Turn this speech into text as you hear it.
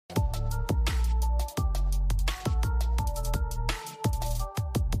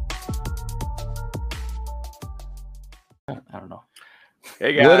I don't know.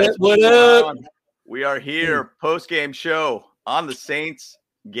 Hey guys, what up? We are here, post-game show on the Saints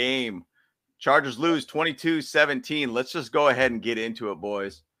game. Chargers lose 22-17. Let's just go ahead and get into it,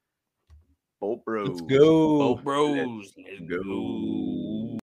 boys. Boat Bros. Let's go. Boat Bros. Let's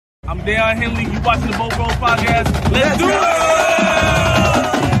go. I'm Deion Henley. You watching the Boat Bros podcast? Let's do it!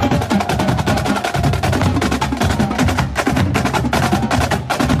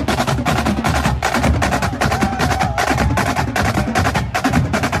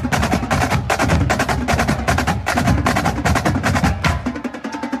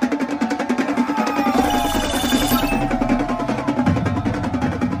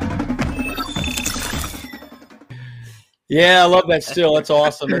 Yeah, I love that still. That's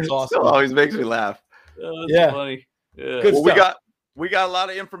awesome. That's awesome. Still always makes me laugh. That's funny. Yeah. Good Well, stuff. we got a lot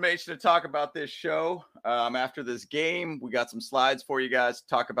of information to talk about this show. After this game, we got some slides for you guys to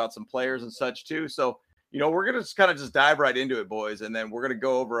talk about some players and such too. So, we're going to just kind of dive right into it, boys. And then we're going to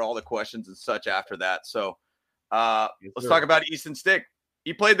go over all the questions and such after that. So let's talk about Easton Stick.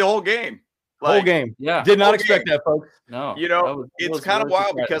 He played the whole game. Whole game. Yeah. Did not expect that, folks. No. It's kind of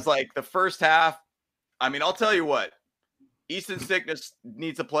wild because the first half, I'll tell you what, Easton Stick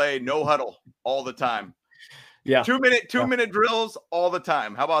needs to play no huddle all the time. Yeah. 2 minute drills all the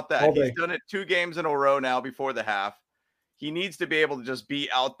time. How about that? All day. He's done it 2 games in a row now before the half. He needs to be able to just be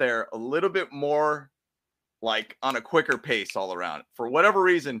out there a little bit more like on a quicker pace all around. For whatever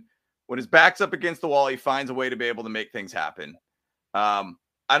reason, when his back's up against the wall, he finds a way to be able to make things happen. I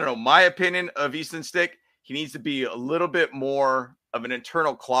don't know. My opinion of Easton Stick, he needs to be a little bit more of an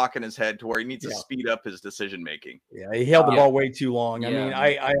internal clock in his head to where he needs to speed up his decision making. Yeah, he held the ball way too long. Yeah. I mean,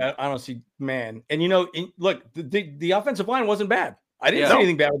 I honestly, man, and look, the offensive line wasn't bad. I didn't see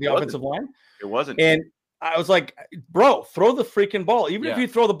anything bad with the offensive line. It wasn't. And I was like, bro, throw the freaking ball. Even if you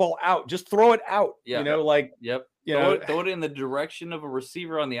throw the ball out, just throw it out. Yeah. Yep. Throw it in the direction of a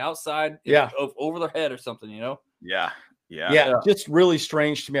receiver on the outside. Of over their head or something. Yeah. Just really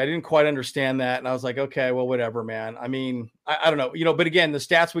strange to me. I didn't quite understand that. And I was like, okay, well, whatever, man. I mean, I don't know, but again, the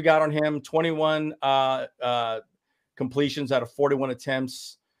stats we got on him, 21 completions out of 41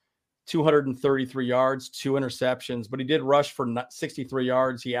 attempts, 233 yards, 2 interceptions, but he did rush for 63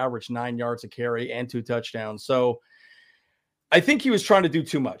 yards. He averaged 9 yards a carry and 2 touchdowns. So I think he was trying to do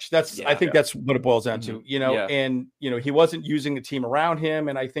too much. I think that's what it boils down to, and, he wasn't using the team around him.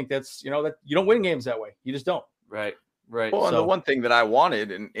 And I think that's, that you don't win games that way. You just don't. Right. Well, and the one thing that I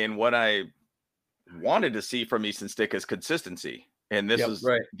wanted and what I wanted to see from Easton Stick is consistency. And this is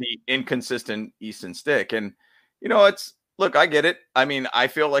the inconsistent Easton Stick. And, look, I get it. I mean, I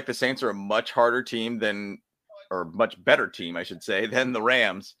feel like the Saints are a much harder team or much better team, I should say, than the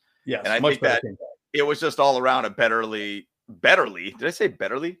Rams. Yes, and I think that it was just all around a betterly. Did I say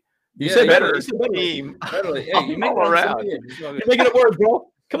betterly? You said better team. Betterly. Hey, you make all around. You're making up words, bro.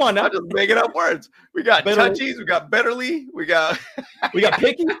 Come on now. I'm just making up words. We got touchies. We got betterly. We got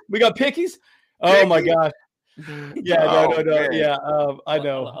picky. We got pickies. Oh my gosh. Yeah, no. Yeah, I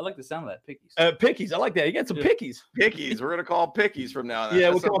know. I like the sound of that, pickies. Pickies. I like that. You got some pickies. Pickies. We're gonna call pickies from now on. Yeah,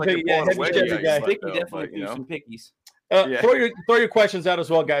 we'll call pickies. Yeah, Picky definitely do some pickies. Throw your questions out as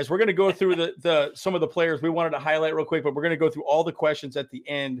well, guys. We're going to go through the some of the players we wanted to highlight real quick, but we're going to go through all the questions at the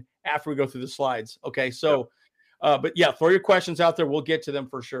end after we go through the slides. Okay, so, but yeah, throw your questions out there. We'll get to them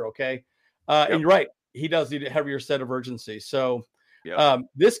for sure. Okay, and you're right. He does need a heavier set of urgency. So,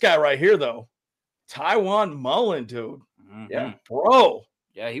 this guy right here, though, Tywone Mullen, dude. Mm-hmm. Yeah, bro.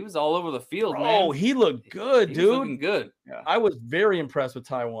 Yeah, he was all over the field, man. Oh, he looked good, dude. Looking good. Yeah. I was very impressed with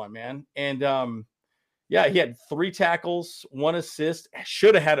Tywone, man. And yeah, he had 3 tackles, 1 assist.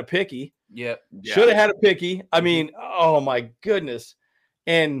 Should have had a picky. Yep. Should have had a picky. I mean, oh my goodness.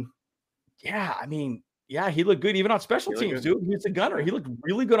 And he looked good even on special teams, dude. He's a gunner. He looked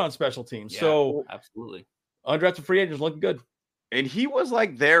really good on special teams. Yeah, so absolutely. Undrafted free agents looking good. And he was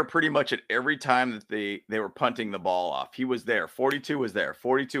like there pretty much at every time that they were punting the ball off. He was there. 42 was there.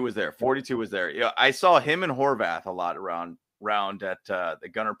 42 was there. 42 was there. Yeah, I saw him and Horvath a lot around at the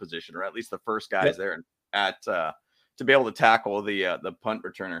gunner position, or at least the first guys there to be able to tackle the punt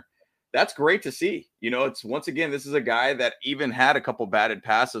returner. That's great to see. It's once again, this is a guy that even had a couple batted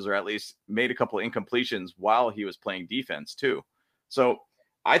passes, or at least made a couple incompletions while he was playing defense too. So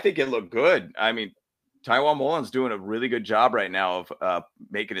I think it looked good. I mean, Tywone Mullen's doing a really good job right now of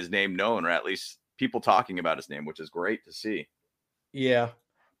making his name known, or at least people talking about his name, which is great to see. Yeah.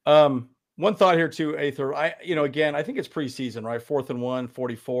 One thought here too, Aether. Again, I think it's preseason, right? 4th and 1,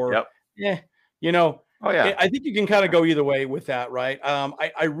 44. Yep. Yeah. Oh yeah. I think you can kind of go either way with that, right?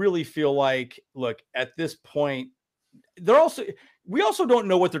 I really feel like, look, at this point, they're also, we also don't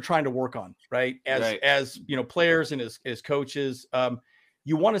know what they're trying to work on, right? As you know, players and as coaches,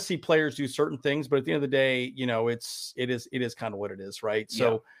 you want to see players do certain things, but at the end of the day, you know, it is kind of what it is, right?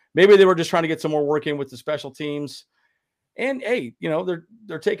 So maybe they were just trying to get some more work in with the special teams. And hey, you know,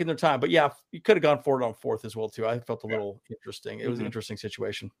 they're taking their time. But yeah, you could have gone for it on fourth as well, too. I felt a little interesting. It was an interesting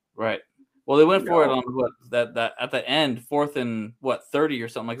situation. Right. Well, they went for it on that at the end, 4th and 30 or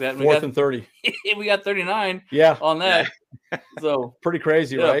something like that. 4th and 30. We got 39 on that. So pretty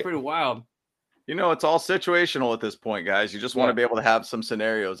crazy, right? Pretty wild. You know, it's all situational at this point, guys. You just want to be able to have some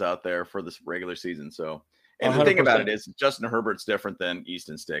scenarios out there for this regular season. So, and 100%. The thing about it is Justin Herbert's different than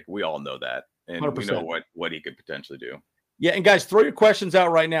Easton Stick. We all know that. And 100%. We know what he could potentially do. Yeah, and guys, throw your questions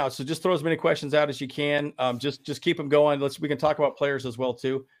out right now. So just throw as many questions out as you can. Just keep them going. We can talk about players as well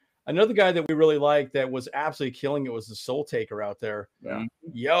too. Another guy that we really liked that was absolutely killing it was the Soul Taker out there. Yeah.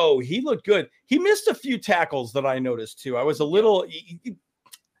 Yo, he looked good. He missed a few tackles that I noticed too. I was a little.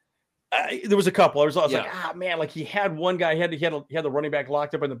 There was a couple. I was like, man, like he had one guy. He had the running back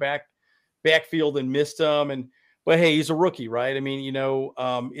locked up in the backfield and missed him. But hey, he's a rookie, right? I mean, you know,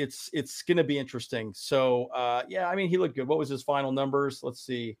 it's going to be interesting. So, I mean, he looked good. What was his final numbers? Let's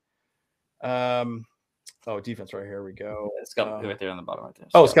see. Defense right here. We go. It's got right there on the bottom right there.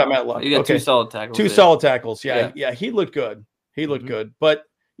 So, it's got Matt Luck. You got 2 solid tackles. 2 solid tackles. Yeah. He looked good. Good. But,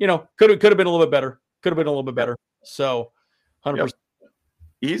 you know, could have been a little bit better. So, 100%.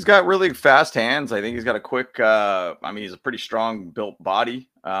 He's got really fast hands. I think he's got a quick, he's a pretty strong built body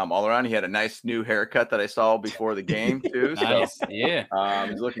all around. He had a nice new haircut that I saw before the game too. Nice. So,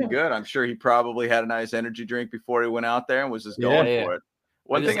 he's looking good. I'm sure he probably had a nice energy drink before he went out there and was just going for it.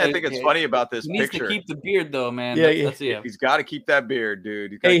 One thing I think it's funny about this picture. He needs to keep the beard though, man. He's got to keep that beard,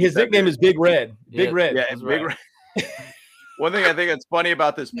 dude. Hey, his nickname is Big Red. Big Red. Yeah, Big Red. One thing I think it's funny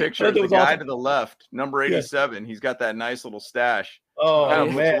about this picture is the guy to the left, number 87. He's got that nice little stash. Oh, kind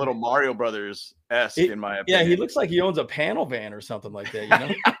of looks a little Mario Brothers-esque in my opinion. Yeah, he looks like he owns a panel van or something like that, you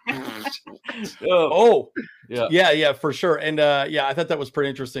know? Yeah, for sure. And I thought that was pretty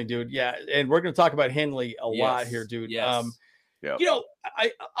interesting, dude. Yeah, and we're going to talk about Henley a lot here, dude. Yes. You know,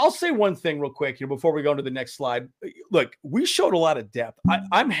 I'll say one thing real quick here before we go into the next slide. Look, we showed a lot of depth.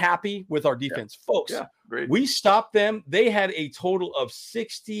 I'm happy with our defense, folks. Yeah, great. We stopped them. They had a total of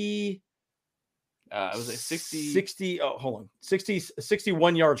 60. It was like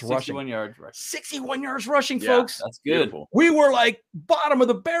 61 yards rushing. 61 yards rushing. 61 yards rushing, folks. That's good. Beautiful. We were like bottom of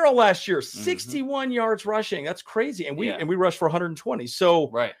the barrel last year. 61 yards rushing. That's crazy. And we rushed for 120.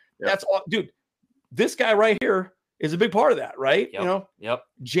 So that's all, dude. This guy right here is a big part of that, right? Yep. You know,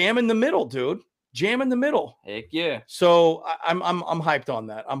 jam in the middle, dude. Jam in the middle. Heck yeah. So I'm hyped on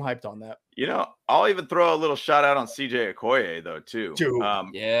that. You know, I'll even throw a little shout out on CJ Okoye though too. Dude.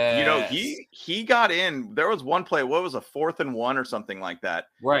 You know, he got in. There was one play. What was a 4th and 1 or something like that?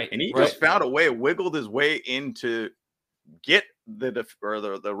 Right. And he just found a way, wiggled his way in to get the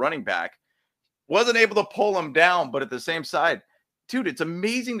running back. Wasn't able to pull him down, but at the same side, dude, it's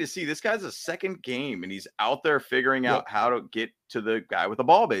amazing to see. This guy's a second game, and he's out there figuring out how to get to the guy with the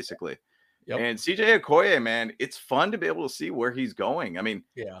ball, basically. And CJ Okoye, man, it's fun to be able to see where he's going. I mean,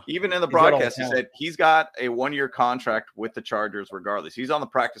 even in the broadcast, he said he's got a 1-year contract with the Chargers regardless. He's on the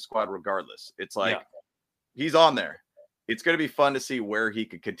practice squad regardless. It's like he's on there. It's going to be fun to see where he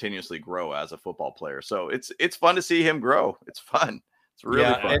could continuously grow as a football player. So it's fun to see him grow. It's fun. It's really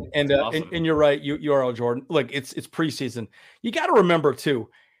fun. And awesome. and you're right. You are, Jordan. Look, it's preseason. You got to remember too.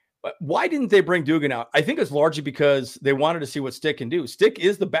 Why didn't they bring Dugan out? I think it's largely because they wanted to see what Stick can do. Stick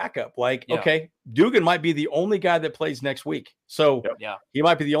is the backup. Okay, Dugan might be the only guy that plays next week. So he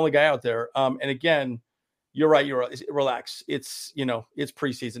might be the only guy out there. And again, you're right. Relax. It's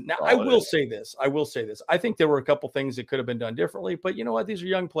preseason. Now, I will say this. I think there were a couple things that could have been done differently, but you know what? These are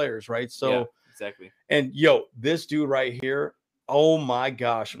young players, right? So exactly. And this dude right here, oh my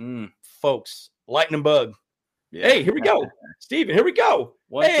gosh, folks, lightning bug. Yeah. Hey, here we go. Steven, here we go.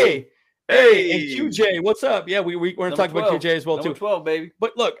 Hey, and QJ, what's up? Yeah, we're going to talk about QJ as well, Number too. 12, baby.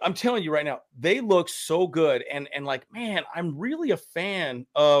 But look, I'm telling you right now, they look so good. And like, man, I'm really a fan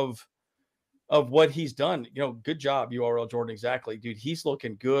of what he's done. You know, good job, URL Jordan. Exactly, dude. He's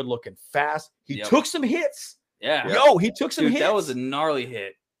looking good, looking fast. He took some hits. Yeah. He took some hits. That was a gnarly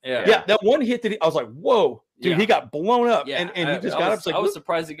hit. Yeah. That one hit that I was like, whoa. Dude, he got blown up, and he just got up. I was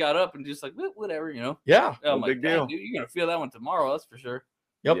surprised he got up and just like, whatever, you know. Yeah, no big deal. Dude, you're gonna feel that one tomorrow, that's for sure.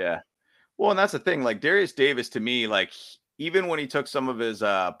 Yep. Yeah. Well, and that's the thing. Like Darius Davis, to me, like even when he took some of his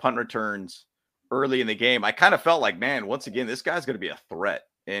punt returns early in the game, I kind of felt like, man, once again, this guy's going to be a threat,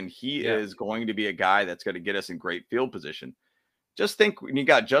 and he is going to be a guy that's going to get us in great field position. Just think when you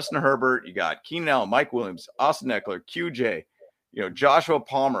got Justin Herbert, you got Keenan Allen, Mike Williams, Austin Eckler, QJ. Joshua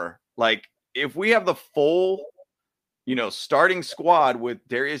Palmer. Like, if we have the full, starting squad with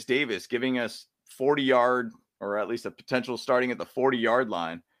Darius Davis giving us 40-yard, or at least a potential starting at the 40-yard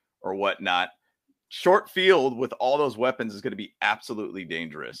line or whatnot, short field with all those weapons is going to be absolutely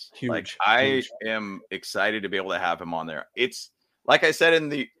dangerous. Huge. I am excited to be able to have him on there. It's like I said in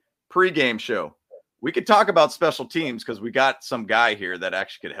the pregame show, we could talk about special teams because we got some guy here that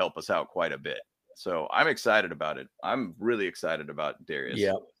actually could help us out quite a bit. So I'm excited about it. I'm really excited about Darius.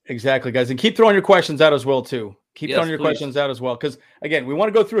 Yeah, exactly, guys. And keep throwing your questions out as well, too. Keep throwing your please. questions out as well. Because, again, we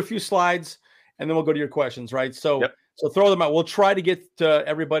want to go through a few slides, and then we'll go to your questions, right? So, So throw them out. We'll try to get to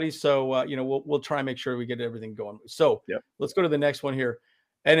everybody. So, we'll try and make sure we get everything going. So let's go to the next one here.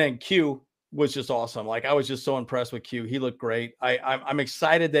 And then Q was just awesome. Like, I was just so impressed with Q. He looked great. I'm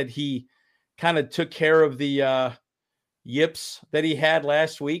excited that he kind of took care of the yips that he had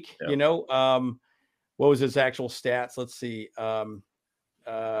last week. What was his actual stats? Let's see. It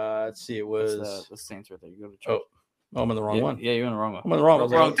was the Saints right there. You go to church. I'm in the wrong one. Yeah, you're in the wrong one. I'm in the wrong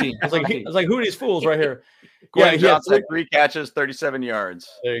team. I was like, who are these fools right here? Quentin Johnson had 3 catches, 37 yards.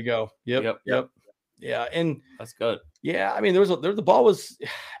 There you go. Yep. Yeah, and that's good. Yeah, I mean, the ball was,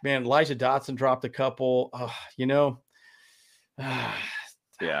 man. Elijah Dotson dropped a couple. Yeah.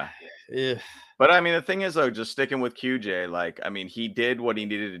 But I mean, the thing is, though, just sticking with QJ, like, I mean, he did what he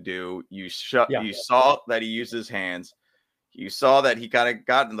needed to do. You saw that he used his hands. You saw that he kind of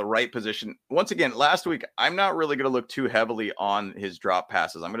got in the right position. Once again, last week, I'm not really going to look too heavily on his drop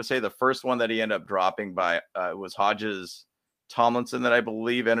passes. I'm going to say the first one that he ended up dropping by was Hodges Tomlinson that I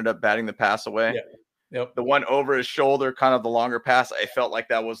believe ended up batting the pass away. Yeah. Yep. The one over his shoulder, kind of the longer pass, I felt like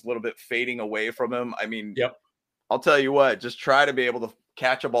that was a little bit fading away from him. I mean, I'll tell you what, just try to be able to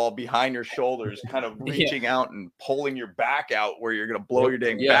catch a ball behind your shoulders, kind of reaching out and pulling your back out where you're going to blow your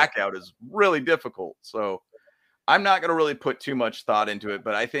dang back out is really difficult. So I'm not going to really put too much thought into it,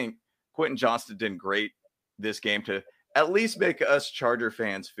 but I think Quentin Johnston did great this game to at least make us Charger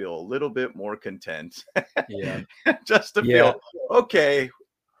fans feel a little bit more content. Just to feel, okay,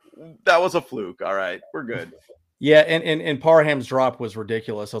 that was a fluke. All right, we're good. Yeah, and Parham's drop was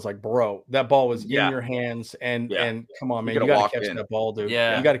ridiculous. I was like, bro, that ball was in your hands, and come on, man, you got to catch that ball, dude.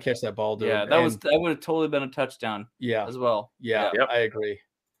 Yeah, you got to catch that ball, dude. Yeah, that would have totally been a touchdown. Yeah, as well. Yeah, I agree.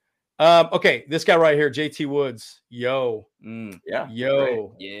 Okay, this guy right here, JT Woods. Yo. Great.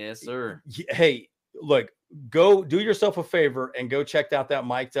 Yes, sir. Hey, look, go do yourself a favor and go check out that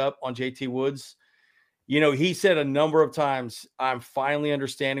mic'd up on JT Woods. He said a number of times, I'm finally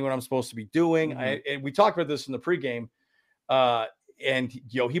understanding what I'm supposed to be doing. And we talked about this in the pregame. And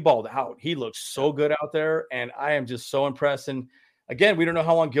he balled out. He looks so good out there. And I am just so impressed. And again, we don't know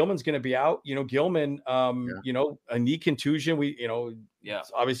how long Gilman's going to be out. Gilman, a knee contusion.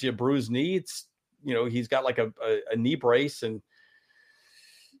 It's obviously a bruised knee. It's, he's got like a knee brace. And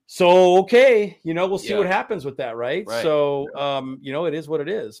so, okay, we'll see what happens with that. Right. So, it is what it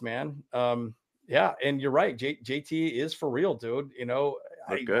is, man. Yeah. And you're right. JT is for real, dude.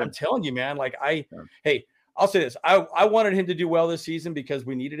 I'm telling you, man, like hey, I'll say this. I wanted him to do well this season because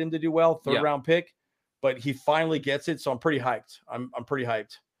we needed him to do well. Third round pick. But he finally gets it, so I'm pretty hyped. I'm pretty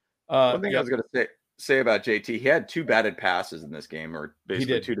hyped. One thing I was going to say about JT, he had 2 batted passes in this game, or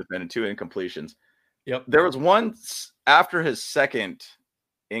basically 2 defended, 2 incompletions. Yep. There was one after his second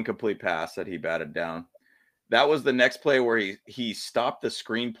incomplete pass that he batted down. That was the next play where he stopped the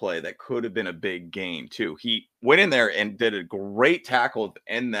screenplay that could have been a big gain too. He went in there and did a great tackle to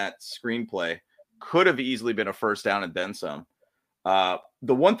end that screenplay. Could have easily been a first down and then some.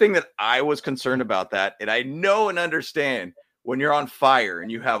 The one thing that I was concerned about that, and I know and understand when you're on fire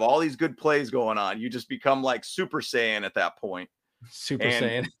and you have all these good plays going on, you just become like Super Saiyan at that point.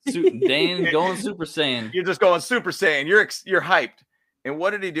 Saiyan. Dane going Super Saiyan. You're just going Super Saiyan. You're hyped. And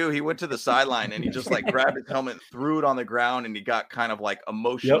what did he do? He went to the sideline and he just like grabbed his helmet, threw it on the ground, and he got kind of like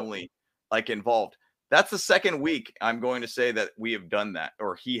emotionally like involved. That's the second week I'm going to say that we have done that,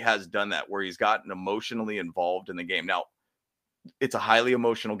 or he has done that, where he's gotten emotionally involved in the game. Now, it's a highly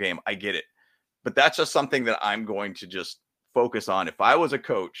emotional game. I get it. But that's just something that I'm going to just focus on. If I was a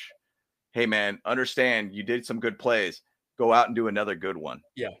coach, hey, man, understand you did some good plays. Go out and do another good one.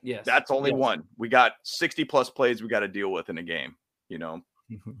 Yeah. Yes. That's only one. We got 60 plus plays we got to deal with in a game.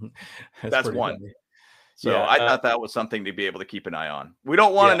 That's one. Funny. So I thought that was something to be able to keep an eye on. We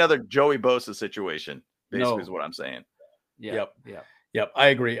don't want another Joey Bosa situation, basically, is what I'm saying. Yeah. Yep. I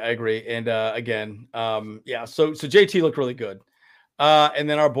agree. And again, so JT looked really good. And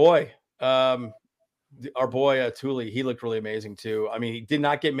then our boy Thule, he looked really amazing too. I mean, he did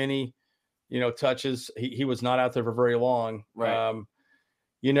not get many, touches. He was not out there for very long. Right.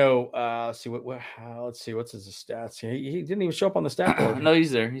 let's see let's see what's his stats. He didn't even show up on the stat board. No,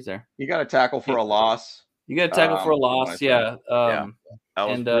 he's there. He's there. He got a tackle for a loss. You got a tackle for a loss, yeah. That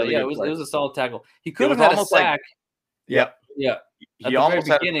was really it was a solid tackle. He could have had a sack. Yep. Yeah. He almost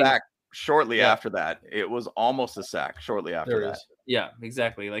had a sack shortly after that. It was almost a sack shortly after that. Yeah,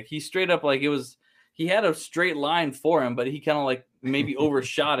 exactly. Like he straight up, like he had a straight line for him, but he kind of like maybe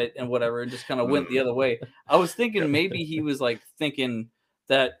overshot it and whatever and just kind of went the other way. I was thinking maybe he was like thinking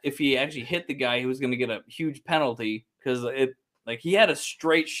that if he actually hit the guy, he was going to get a huge penalty because he had a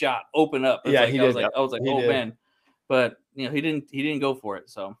straight shot open up. Yeah, I was like, oh man, but he didn't go for it.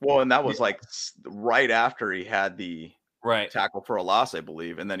 So and that was like right after he had the tackle for a loss, I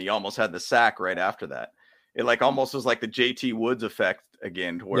believe, and then he almost had the sack right after that. It like almost was like the JT Woods effect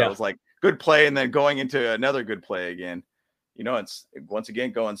again, to where it was like good play and then going into another good play again. It's once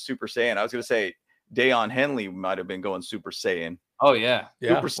again going Super Saiyan. I was going to say Deion Henley might have been going Super Saiyan. Oh yeah,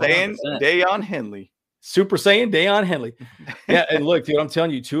 Super Saiyan 100%. Deion Henley. Super Saiyan Deion Henley. Yeah, and look, dude, I'm telling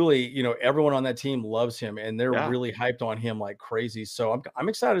you, Thule, everyone on that team loves him, and they're really hyped on him like crazy. So I'm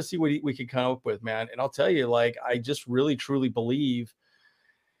excited to see what we can come up with, man. And I'll tell you, like, I just really truly believe.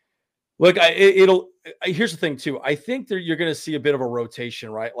 Look, here's the thing too. I think that you're going to see a bit of a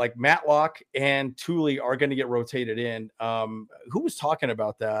rotation, right? Like Matlock and Thule are going to get rotated in. Who was talking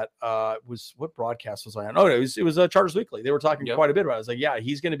about that? What broadcast was I on? Oh, it was Chargers Weekly. They were talking quite a bit about it. I was like, yeah,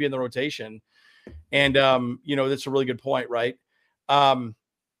 he's going to be in the rotation. And, that's a really good point, right? And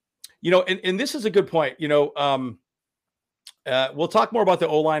this is a good point. We'll talk more about the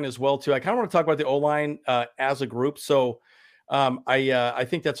O-line as well, too. I kind of want to talk about the O-line as a group. So I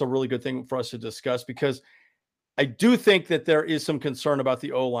think that's a really good thing for us to discuss, because I do think that there is some concern about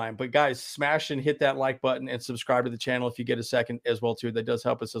the O-line. But, guys, smash and hit that like button and subscribe to the channel if you get a second as well, too. That does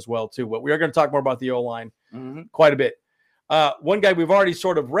help us as well, too. But we are going to talk more about the O-line quite a bit. One guy we've already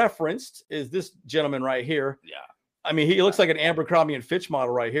sort of referenced is this gentleman right here. Yeah. I mean, he looks like an Abercrombie and Fitch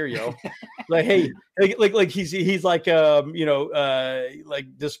model right here, yo. Like, hey, like he's like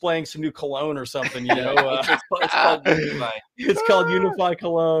like displaying some new cologne or something, It's called Unify. It's called Unify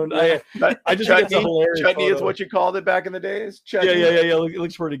Cologne. I just think it's a hilarious chutney photo. Is what you called it back in the days. Chutney. Yeah. It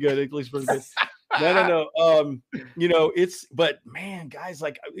looks pretty good. It looks pretty good. No. But man, guys,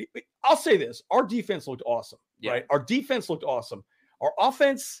 like, I'll say this: our defense looked awesome, right? Our defense looked awesome. Our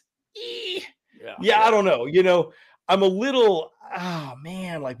offense, I don't know. I'm a little,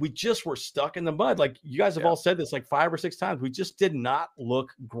 like we just were stuck in the mud. Like you guys have all said this like 5 or 6 times. We just did not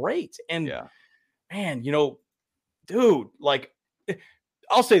look great. And man, dude, like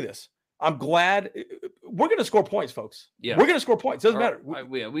I'll say this. I'm glad we're going to score points, folks. Yeah. We're going to score points. Doesn't matter.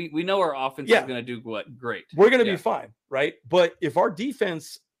 We know our offense is going to do what? Great. We're going to be fine, right? But if our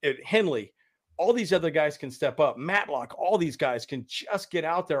defense, Henley, all these other guys can step up. Matlock, all these guys can just get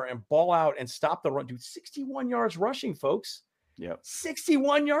out there and ball out and stop the run. Dude, 61 yards rushing, folks. Yeah.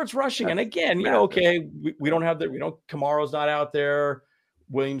 61 yards rushing. That's and again, we don't have Kamaro's not out there.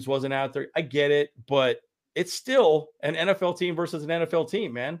 Williams wasn't out there. I get it, but it's still an NFL team versus an NFL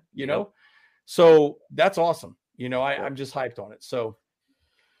team, man. You know? So that's awesome. I'm just hyped on it. So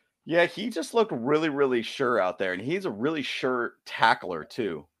yeah, he just looked really, really sure out there. And he's a really sure tackler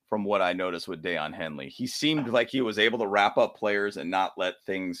too. From what I noticed with Deion Henley, he seemed like he was able to wrap up players and not let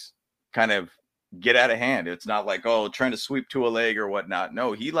things kind of get out of hand. It's not like, trying to sweep to a leg or whatnot.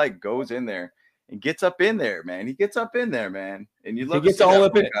 No, he like goes in there and gets up in there, man. He gets up in there, man. And you look at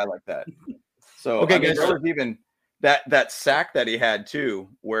a guy like that. So okay, there was even that sack that he had too,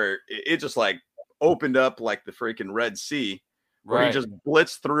 where it just like opened up like the freaking Red Sea, where he just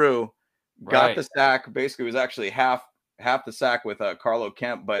blitzed through, got the sack. Basically, it was actually half the sack with Carlo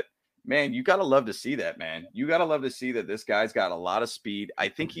Kemp. But man, you gotta love to see that, man. You gotta love to see that this guy's got a lot of speed. I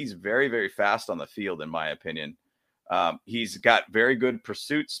think he's very, very fast on the field, in my opinion. He's got very good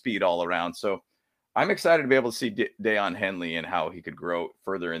pursuit speed all around. So I'm excited to be able to see Deion Henley and how he could grow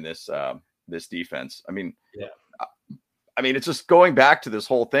further in this this defense. I mean, it's just going back to this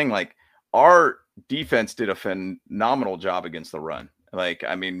whole thing. Like, our defense did a phenomenal job against the run. Like,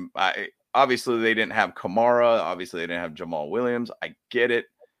 obviously they didn't have Kamara. Obviously they didn't have Jamal Williams. I get it.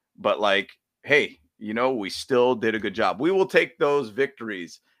 But like, hey, we still did a good job. We will take those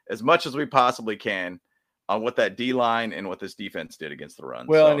victories as much as we possibly can on what that D-line and what this defense did against the run.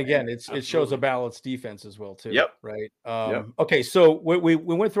 Well, and again, it shows a balanced defense as well, too. Yep. Right. Okay, so we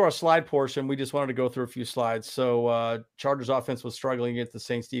went through our slide portion. We just wanted to go through a few slides. So Chargers offense was struggling against the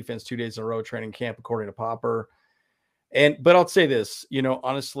Saints defense 2 days in a row training camp, according to Popper. But I'll say this,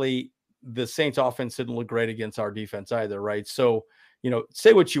 honestly, the Saints offense didn't look great against our defense either, right? So,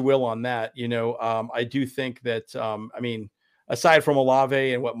 say what you will on that. I do think that, aside from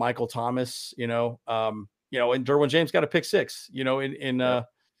Olave and what Michael Thomas, and Derwin James got a pick six, in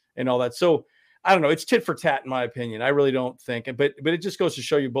all that. So I don't know. It's tit for tat in my opinion. I really don't think, but it just goes to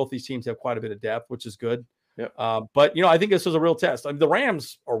show you both these teams have quite a bit of depth, which is good. Yep. But I think this is a real test. I mean, the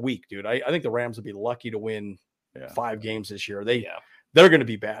Rams are weak, dude. I think the Rams would be lucky to win 5 games this year. They're going to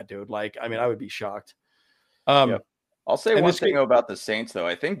be bad, dude. Like, I mean, I would be shocked. I'll say one thing about the Saints, though.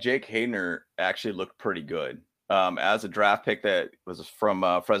 I think Jake Haener actually looked pretty good as a draft pick that was from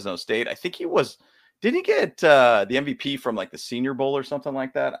Fresno State. I think didn't he get the MVP from like the Senior Bowl or something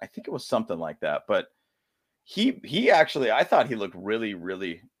like that? I think it was something like that. But he actually, I thought he looked really,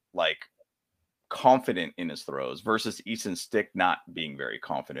 really like confident in his throws versus Easton Stick not being very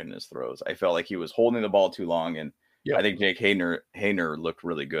confident in his throws. I felt like he was holding the ball too long, and I think Jake Haener looked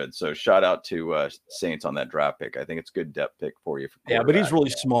really good. So shout out to Saints on that draft pick. I think it's a good depth pick for you. But he's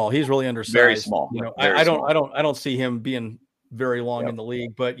really small. He's really undersized. Very small. I don't see him being very long in the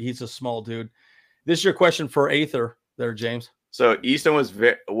league, but he's a small dude. This is your question for Aether there, James. So Easton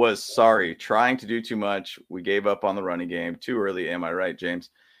was sorry, trying to do too much. We gave up on the running game too early. Am I right,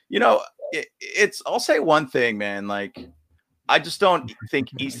 James? I'll say one thing, man. Like, I just don't think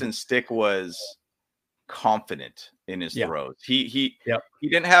Easton Stick was confident in his throws. He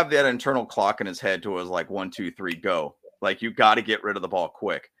didn't have that internal clock in his head to it was like 1, 2, 3, go. Like, you got to get rid of the ball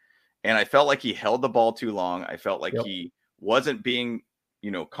quick. And I felt like he held the ball too long. I felt like he wasn't being,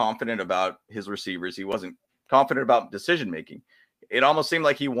 confident about his receivers. He wasn't confident about decision making. It almost seemed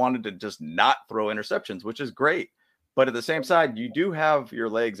like he wanted to just not throw interceptions, which is great. But at the same side, you do have your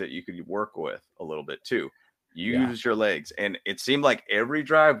legs that you could work with a little bit too. Use your legs. And it seemed like every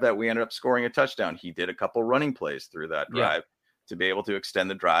drive that we ended up scoring a touchdown, he did a couple running plays through that drive to be able to extend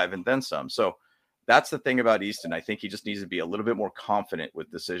the drive and then some. So that's the thing about Easton. I think he just needs to be a little bit more confident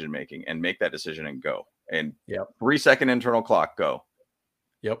with decision making and make that decision and go. And 3-second internal clock, go.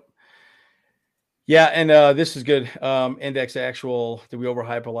 Yep. Yeah, and this is good. Index actual. Did we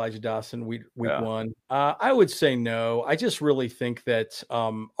overhype Elijah Dawson week 1? I would say no. I just really think that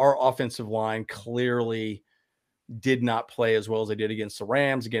our offensive line clearly did not play as well as they did against the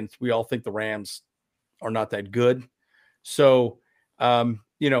Rams. Again, we all think the Rams are not that good. So, but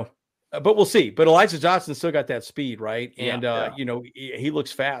we'll see. But Elijah Johnson still got that speed, right? And, he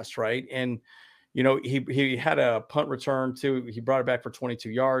looks fast, right? And, he had a punt return too. He brought it back for 22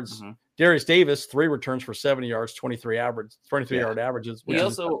 yards. Mm-hmm. Darius Davis, 3 returns for 70 yards, 23-yard averages. He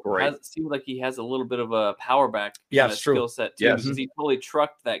also seems like he has a little bit of a power back skill set too. Because he totally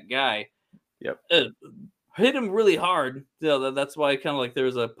trucked that guy. Yep. Hit him really hard. That's why kind of like there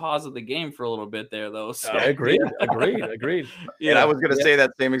was a pause of the game for a little bit there, though. So. Agreed. And I was going to say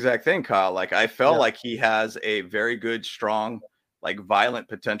that same exact thing, Kyle. Like, I felt like he has a very good, strong, like violent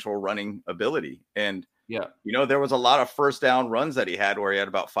potential running ability. And, there was a lot of first down runs that he had where he had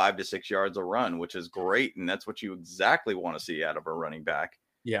about 5 to 6 yards a run, which is great. And that's what you exactly want to see out of a running back.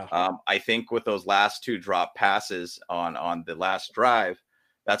 Yeah. I think with those last 2 drop passes on the last drive,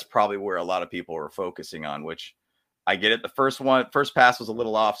 that's probably where a lot of people are focusing on, which I get it. The first pass was a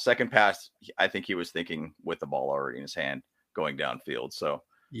little off. Second pass, I think he was thinking with the ball already in his hand going downfield. So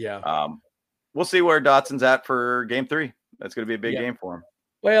we'll see where Dotson's at for game 3. That's going to be a big game for him.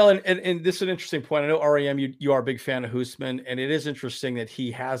 Well, and this is an interesting point. I know, REM, you are a big fan of Hoosman, and it is interesting that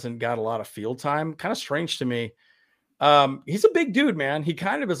he hasn't got a lot of field time. Kind of strange to me. He's a big dude, man. He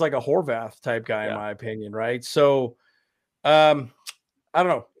kind of is like a Horvath type guy, in my opinion, right? So, I don't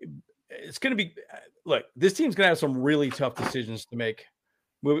know. It's going to be – look, this team's going to have some really tough decisions to make.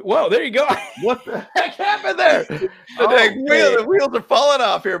 Whoa, there you go. What the heck happened there? The wheels are falling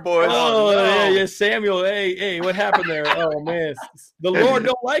off here, boys. Yeah, Samuel. Hey, what happened there? Oh, man. The Lord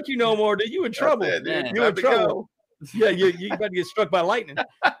don't like you no more. You in trouble. You in trouble. Yeah, you about to get struck by lightning.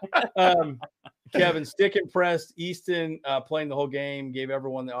 Kevin, Stick impressed. Easton playing the whole game, gave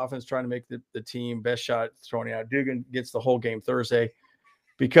everyone the offense trying to make the team best shot throwing out. Dugan gets the whole game Thursday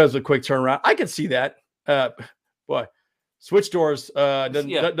because of quick turnaround. I can see that. Boy. Switch doors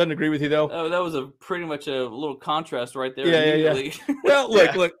doesn't agree with you though. Oh, that was pretty much a little contrast right there. Yeah. Well,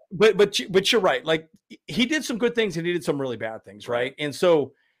 look, but you're right. Like, he did some good things and he did some really bad things, right? And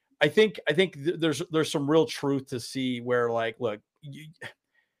so I think there's some real truth to see where, like, look,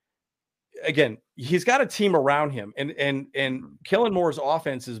 again, he's got a team around him, and Kellen Moore's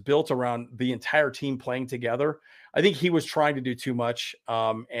offense is built around the entire team playing together. I think he was trying to do too much,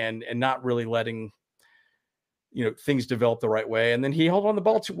 and not really letting things develop the right way. And then he held on the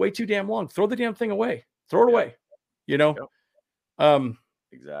ball way too damn long. Throw the damn thing away. Throw it away.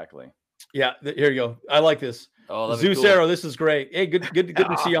 Exactly. Yeah. Here you go. I like this. Oh, Zeus cool. Arrow. This is great. Hey, good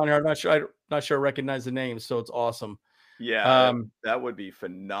to see you on here. I'm not sure I recognize the name, so it's awesome. Yeah, that would be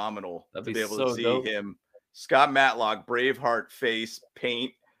phenomenal That'd to be be able so to see dope. him, Scott Matlock, Braveheart face,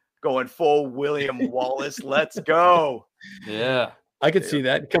 paint, going full William Wallace. Let's go. Yeah. I could see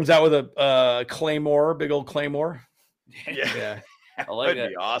that. It comes out with a claymore, big old claymore. Yeah. I like That'd that.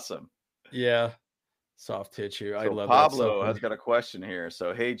 be awesome. Yeah. Soft tissue. I So love Pablo that. has got a question here.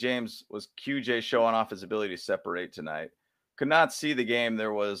 So, hey, James, was QJ showing off his ability to separate tonight? Could not see the game.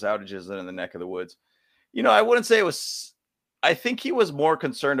 There was outages in the neck of the woods. I wouldn't say it was. I think he was more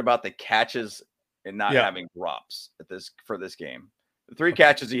concerned about the catches and not having drops for this game. The 3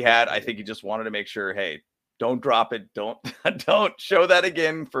 catches he had, I think he just wanted to make sure, hey, don't drop it. Don't show that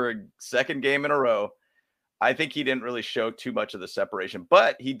again for a second game in a row. I think he didn't really show too much of the separation,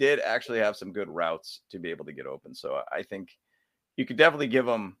 but he did actually have some good routes to be able to get open. So I think you could definitely give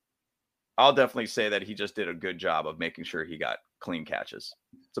him. I'll definitely say that he just did a good job of making sure he got clean catches.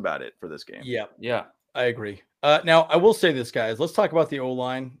 That's about it for this game. Yeah, I agree. Now I will say this, guys. Let's talk about the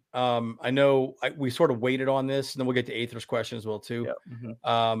O-line. I know we sort of waited on this, and then we'll get to Aether's question as well too. Yep.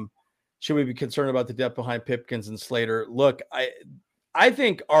 Mm-hmm. Should we be concerned about the depth behind Pipkins and Slater? Look, I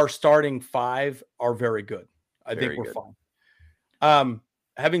think our starting 5 are very good. I think we're fine.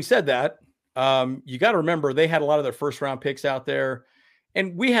 Having said that, you got to remember they had a lot of their first round picks out there,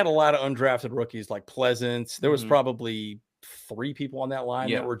 and we had a lot of undrafted rookies like Pleasance. There was probably 3 people on that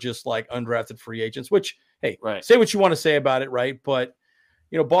line that were just like undrafted free agents, which, hey, say what you want to say about it. Right. But,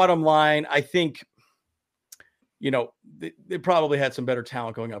 bottom line, I think, they probably had some better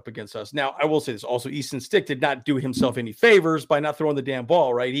talent going up against us. Now, I will say this also, Easton Stick did not do himself any favors by not throwing the damn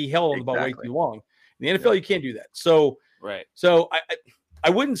ball, right? He held on the ball way too long. In the NFL, you can't do that. So I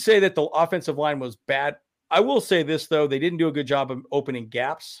wouldn't say that the offensive line was bad. I will say this, though. They didn't do a good job of opening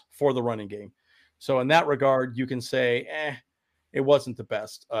gaps for the running game. So in that regard, you can say, it wasn't the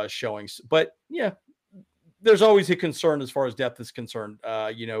best showings. But, yeah, there's always a concern as far as depth is concerned,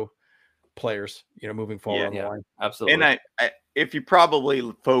 players, moving forward on the line. Absolutely. And if you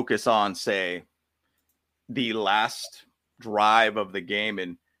probably focus on, say, the last drive of the game,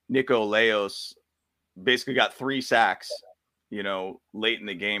 and Nico Leos basically got 3 sacks, late in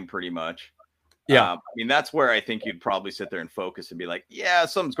the game pretty much. Yeah. I mean, that's where I think you'd probably sit there and focus and be like, yeah,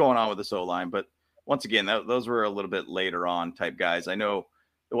 something's going on with this O-line. But once again, those were a little bit later on type guys. I know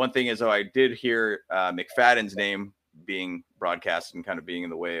the one thing is, though, I did hear McFadden's name being broadcast and kind of being in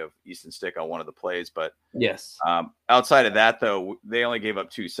the way of Easton Stick on one of the plays. But yes, outside of that, though, they only gave up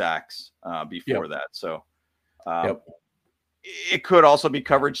 2 sacks before that. So it could also be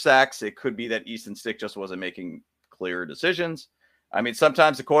coverage sacks. It could be that Easton Stick just wasn't making clear decisions. I mean,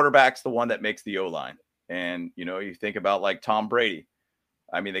 sometimes the quarterback's the one that makes the O-line. And, you think about like Tom Brady.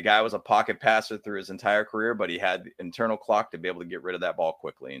 I mean, the guy was a pocket passer through his entire career, but he had the internal clock to be able to get rid of that ball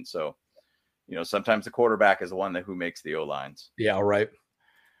quickly. And so, sometimes the quarterback is the one who makes the O-lines. Yeah, right.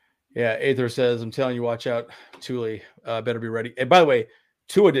 Yeah, Aether says, I'm telling you, watch out. Thule better be ready. And by the way,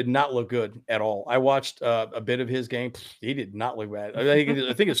 Tua did not look good at all. I watched a bit of his game. He did not look bad.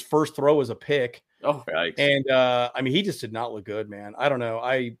 I think his first throw was a pick. Oh, right. And I mean, he just did not look good, man. I don't know.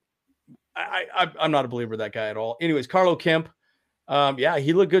 I'm not a believer of that guy at all. Anyways, Carlo Kemp. Yeah,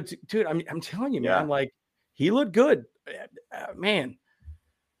 he looked good, dude. I mean, I'm telling you, man, like he looked good, man.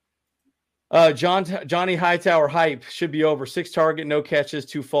 Johnny Hightower hype should be over. 6 target, no catches,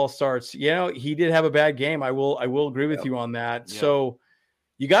 2 false starts. He did have a bad game. I will agree with you on that. Yep. So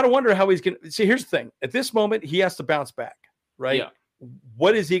you got to wonder how he's going to see. Here's the thing. At this moment, he has to bounce back, right? Yeah.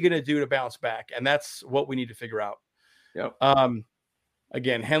 What is he going to do to bounce back? And that's what we need to figure out. Yep.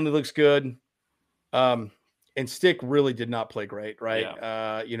 Again, Henley looks good. And Stick really did not play great,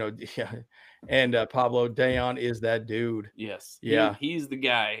 right? Yeah. And Pablo Dayon is that dude. Yes. Yeah. He's the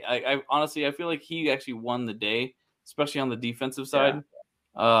guy. I honestly, I feel like he actually won the day, especially on the defensive side.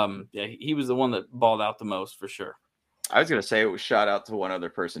 He was the one that balled out the most for sure. I was going to say it was shout out to one other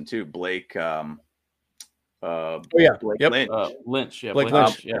person too, Blake. Blake Lynch. Lynch. Yeah. Blake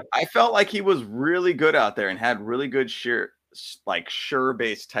Lynch. Yeah. I felt like he was really good out there and had really good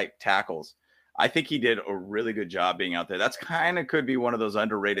sure-based type tackles. I think he did a really good job being out there. That's kind of could be one of those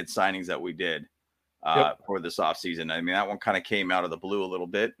underrated signings that we did for this offseason. I mean, that one kind of came out of the blue a little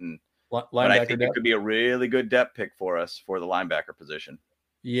bit, but I think it could be a really good depth pick for us for the linebacker position.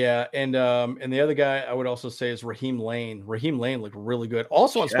 Yeah, and the other guy I would also say is Raheem Lane. Raheem Lane looked really good.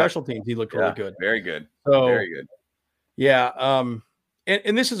 Also on special teams, he looked really good. Very good. So, very good. Yeah.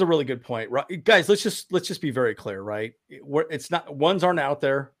 And this is a really good point, right? Guys, let's just be very clear, right? It's not ones aren't out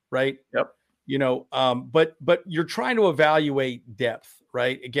there, right? Yep. But you're trying to evaluate depth,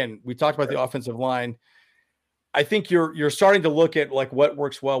 right? Again, we talked about the offensive line. I think you're starting to look at like what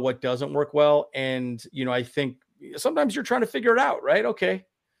works well, what doesn't work well. And, I think sometimes you're trying to figure it out, right? Okay.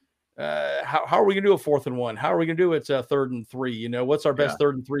 How are we going to do a 4th and 1? How are we going to do it 3rd and 3? You know, what's our best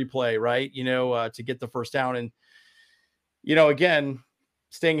 3rd and 3 play, right? You know, to get the first down. And, you know, again,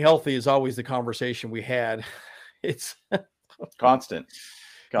 staying healthy is always the conversation we had. It's constant.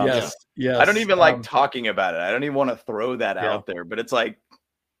 Yes. I don't even like talking about it. I don't even want to throw that out there, but it's like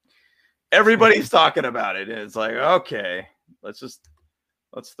everybody's talking about it. And it's like, okay, let's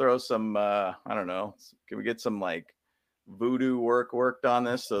throw some, I don't know. Can we get some like voodoo worked on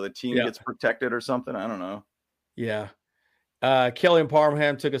this so the team gets protected or something? I don't know. Yeah. Kelly and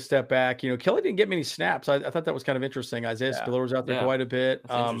Parham took a step back. You know, Kelly didn't get many snaps. I thought that was kind of interesting. Isaiah Spiller was out there quite a bit.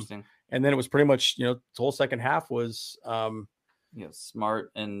 Interesting. And then it was pretty much, you know, the whole second half was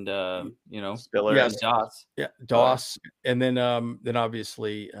Smart and you know, Spiller and Doss. Yeah, Doss. And then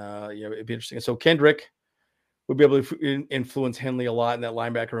obviously you know, it'd be interesting. So Kendrick would be able to influence Henley a lot in that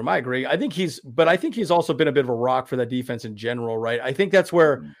linebacker room. I agree. I think he's also been a bit of a rock for that defense in general, right? I think that's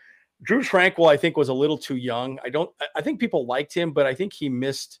where Drew Tranquil, I think, was a little too young. I think people liked him, but I think he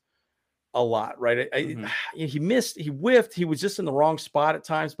missed a lot, right? He whiffed. He was just in the wrong spot at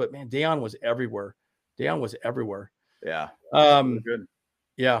times, but man, Deion was everywhere. Yeah. Good.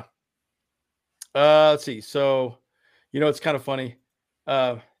 Yeah. Let's see. So, you know, it's kind of funny.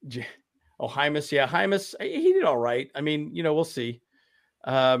 Hymus. Yeah. Hymus, he did all right. I mean, you know, we'll see.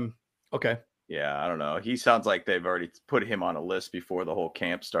 Okay. Yeah. I don't know. He sounds like they've already put him on a list before the whole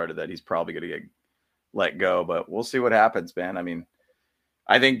camp started that he's probably going to get let go, but we'll see what happens, man. I mean,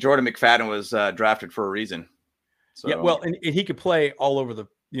 I think Jordan McFadden was drafted for a reason. So. Yeah. Well, and he could play all over the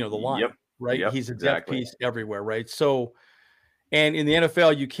line, right? Yep, he's a depth piece everywhere, right? So, and in the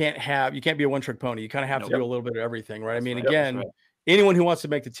NFL, you can't be a one-trick pony. You kind of have to do a little bit of everything, right? I mean, again, anyone who wants to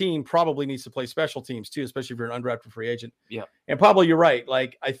make the team probably needs to play special teams too, especially if you're an undrafted free agent. Yeah. And Pablo, you're right.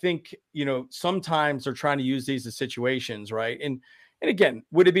 Like, I think, you know, sometimes they're trying to use these as situations, right? And again,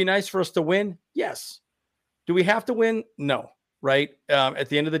 would it be nice for us to win? Yes. Do we have to win? No. Right. At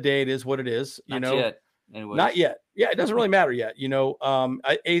the end of the day, it is what it is. Not yet. Anyways. Not yet. Yeah. It doesn't really matter yet. You know,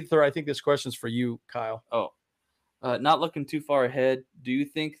 Aether, I think this question's for you, Kyle. Not looking too far ahead. Do you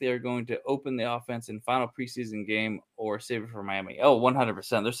think they're going to open the offense in final preseason game or save it for Miami?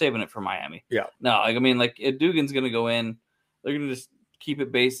 100%. They're saving it for Miami. Yeah. No, I mean, like, if Dugan's going to go in, they're going to just keep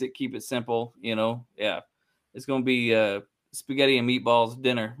it basic, keep it simple, you know? Yeah. It's going to be spaghetti and meatballs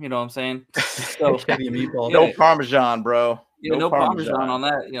dinner. You know what I'm saying? So, spaghetti and meatballs. No Parmesan, bro. Yeah, no Parmesan on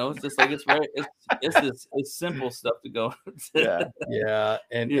that. You know, it's just like it's simple stuff to go. Yeah.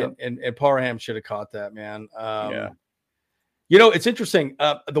 And Parham should have caught that, man. You know, it's interesting.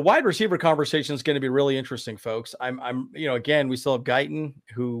 The wide receiver conversation is going to be really interesting, folks. I'm you know, again, we still have Guyton,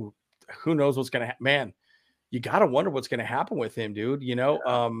 who knows what's going to happen. Man, you got to wonder what's going to happen with him, dude. You know,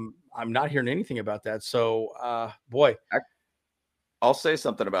 I'm not hearing anything about that. So, boy. I'll say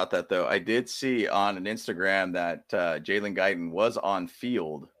something about that, though. I did see on an Instagram that Jalen Guyton was on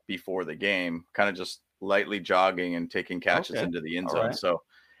field before the game, kind of just lightly jogging and taking catches into the end zone. Right. So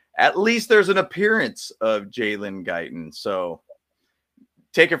at least there's an appearance of Jalen Guyton. So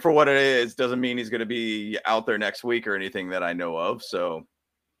take it for what it is. Doesn't mean he's going to be out there next week or anything that I know of. So,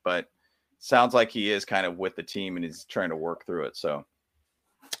 but sounds like he is kind of with the team and he's trying to work through it. So.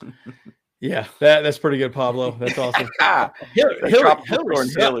 Yeah, that's pretty good, Pablo. That's awesome.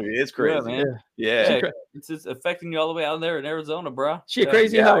 Hillary is crazy. Yeah, man. Yeah. It's just affecting you all the way out there in Arizona, bro. She a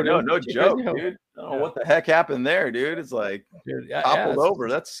crazy hoe, dude. No joke, dude. I don't know what the heck happened there, dude. It's like toppled over.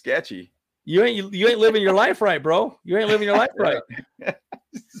 That's sketchy. You ain't living your life right, bro. You ain't living your life right.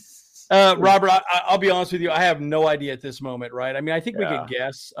 Robert, I'll be honest with you. I have no idea at this moment, right? I mean, I think we could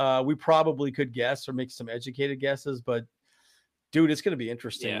guess. We probably could guess or make some educated guesses, but dude, it's going to be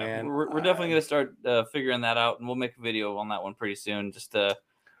interesting, man. We're definitely going to start figuring that out, and we'll make a video on that one pretty soon. Just to,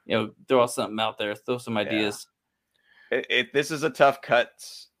 you know, throw something out there, throw some ideas. This is a tough cut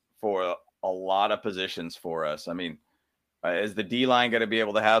for a lot of positions for us. I mean, is the D-line going to be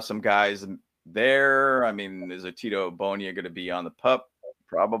able to have some guys there? I mean, is a Tito Bonia going to be on the pup?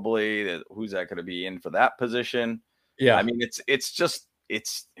 Probably. Who's that going to be in for that position? Yeah. I mean, it's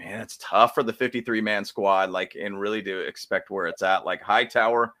tough for the 53-man squad, like, and really to expect where it's at. Like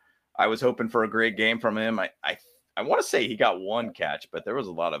Hightower, I was hoping for a great game from him. I want to say he got one catch, but there was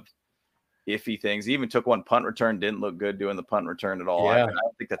a lot of iffy things. He even took one punt return, didn't look good doing the punt return at all. Yeah. I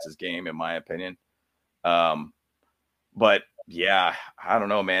don't think that's his game, in my opinion. But yeah, I don't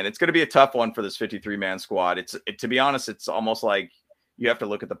know, man. It's going to be a tough one for this 53-man squad. To be honest, it's almost like you have to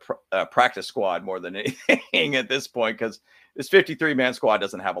look at the practice squad more than anything at this point, because this 53-man squad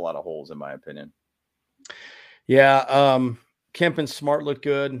doesn't have a lot of holes, in my opinion. Yeah. Kemp and Smart look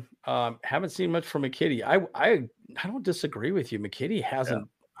good. Haven't seen much from McKitty. I don't disagree with you. McKitty hasn't.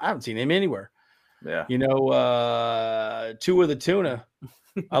 I haven't seen him anywhere. Yeah. Two of the tuna.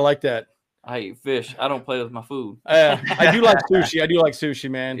 I like that. I eat fish. I don't play with my food. I do like sushi. I do like sushi,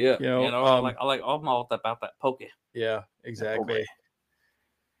 man. Yeah. I like I'm all about that poke. Yeah, exactly.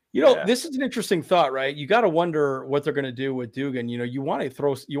 Okay. This is an interesting thought, right? You got to wonder what they're going to do with Dugan. You want to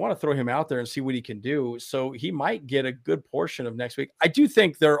throw him out there and see what he can do. So he might get a good portion of next week. I do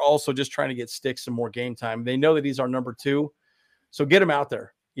think they're also just trying to get Sticks some more game time. They know that he's our number 2, so get him out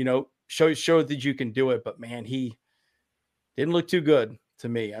there. Show that you can do it. But man, he didn't look too good to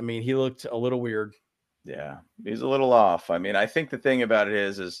me. I mean, he looked a little weird. Yeah, he's a little off. I mean, I think the thing about it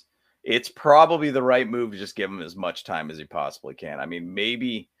is it's probably the right move to just give him as much time as he possibly can. I mean,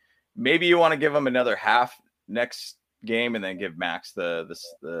 maybe you want to give him another half next game and then give Max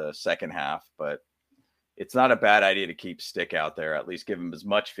the second half, but it's not a bad idea to keep Stick out there. At least give him as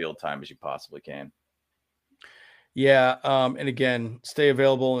much field time as you possibly can. Yeah. And again, stay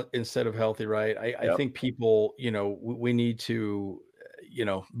available instead of healthy, right? I think people, we need to,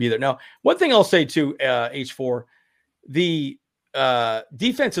 be there. Now, one thing I'll say to H4, the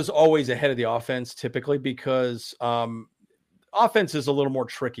defense is always ahead of the offense typically because offense is a little more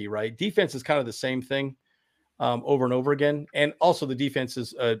tricky, right? Defense is kind of the same thing over and over again. And also the defense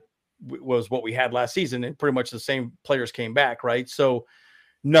was what we had last season, and pretty much the same players came back, right? So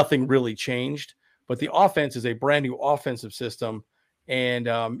nothing really changed, but the offense is a brand new offensive system. And,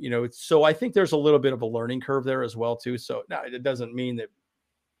 so I think there's a little bit of a learning curve there as well too. So now it doesn't mean that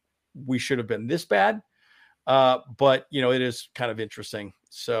we should have been this bad, but it is kind of interesting.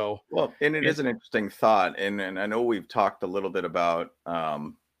 So, well, and it is an interesting thought. And I know we've talked a little bit about,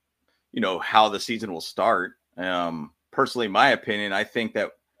 how the season will start. Personally, my opinion, I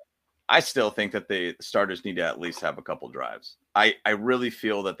still think that the starters need to at least have a couple drives. I really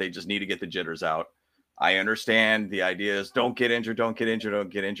feel that they just need to get the jitters out. I understand the idea is don't get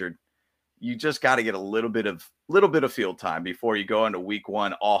injured. You just got to get a little bit of field time before you go into week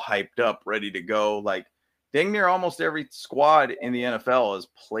 1, all hyped up, ready to go. Like dang near almost every squad in the NFL has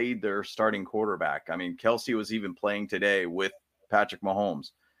played their starting quarterback. I mean, Kelsey was even playing today with Patrick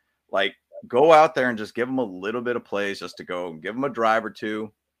Mahomes. Like go out there and just give them a little bit of plays just to go and give them a drive or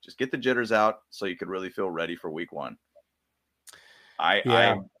two. Just get the jitters out so you could really feel ready for week 1.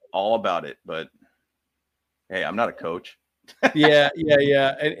 I'm all about it, but hey, I'm not a coach. Yeah.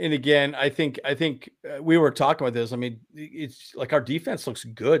 And again, I think we were talking about this. I mean, it's like our defense looks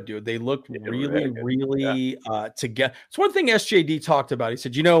good, dude. They look really together. It's one thing SJD talked about. He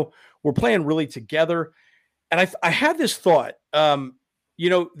said, we're playing really together. And I had this thought,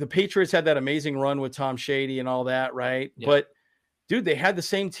 the Patriots had that amazing run with Tom Shady and all that, right? Yeah. But dude, they had the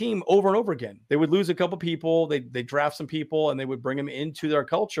same team over and over again. They would lose a couple people, they draft some people, and they would bring them into their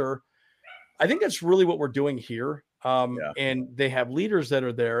culture. I think that's really what we're doing here. And they have leaders that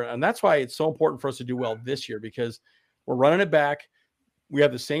are there. And that's why it's so important for us to do well this year, because we're running it back. We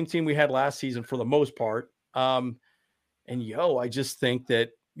have the same team we had last season for the most part. I just think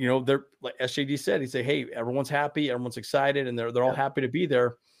that, they're like SJD said, he said, hey, everyone's happy, everyone's excited, and they're all happy to be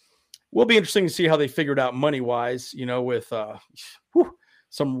there. Will be interesting to see how they figured out money-wise, with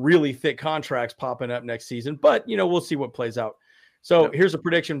some really thick contracts popping up next season. But, we'll see what plays out. So here's a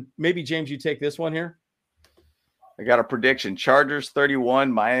prediction. Maybe, James, you take this one here. I got a prediction. Chargers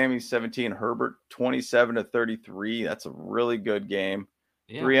 31, Miami 17, Herbert 27-33. That's a really good game.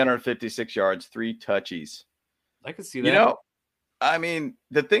 Yeah. 356 yards, 3 touchies. I can see that. I mean,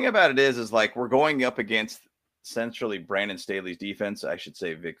 the thing about it is like we're going up against essentially Brandon Staley's defense. I should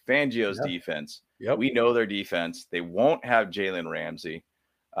say Vic Fangio's defense. Yep. We know their defense. They won't have Jalen Ramsey.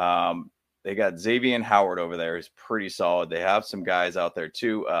 They got Xavier Howard over there. He's pretty solid. They have some guys out there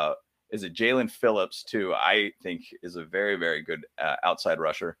too. Is it Jalen Phillips too? I think is a very, very good outside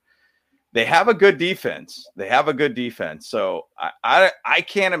rusher. They have a good defense. So I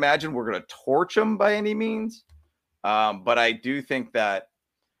can't imagine we're going to torch them by any means. But I do think that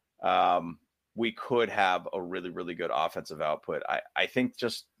we could have a really, really good offensive output. I think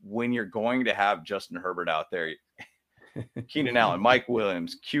just when you're going to have Justin Herbert out there, Keenan Allen, Mike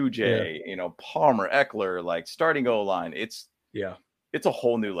Williams, QJ, Palmer, Eckler, like starting O-line, it's a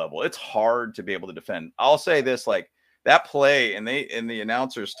whole new level. It's hard to be able to defend. I'll say this, like that play, and the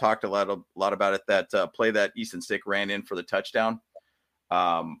announcers talked a lot about it, that play that Easton Stick ran in for the touchdown,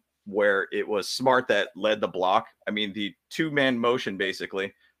 where it was Smart that led the block. I mean, the 2-man motion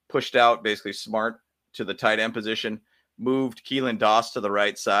basically pushed out Smart to the tight end position, moved Keelan Doss to the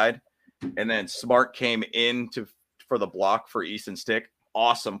right side, and then Smart came in for the block for Easton Stick.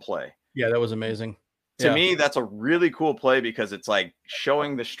 Awesome play. Yeah, that was amazing. To me, that's a really cool play because it's like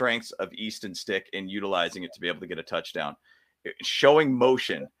showing the strengths of Easton Stick and utilizing it to be able to get a touchdown. Showing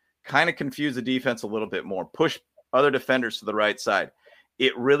motion, kind of confuse the defense a little bit more, push other defenders to the right side.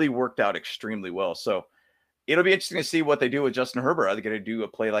 It really worked out extremely well. So it'll be interesting to see what they do with Justin Herbert. Are they going to do a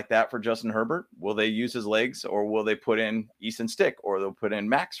play like that for Justin Herbert? Will they use his legs, or will they put in Easton Stick, or they'll put in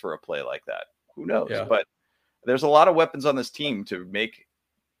Max for a play like that? Who knows? Yeah. But there's a lot of weapons on this team to make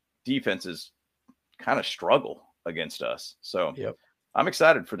defenses kind of struggle against us. So I'm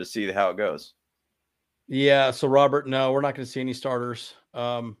excited to see how it goes. Yeah. So Robert, no, we're not going to see any starters.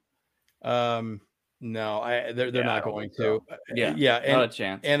 No, they're not going to. Yeah. Not a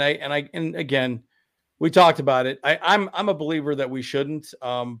chance. And again, we talked about it. I'm a believer that we shouldn't,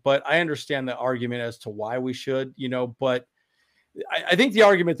 but I understand the argument as to why we should, but I think the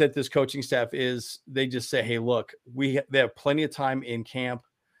argument that this coaching staff is, they just say, hey, look, they have plenty of time in camp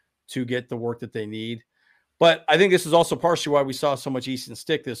to get the work that they need. But I think this is also partially why we saw so much Easton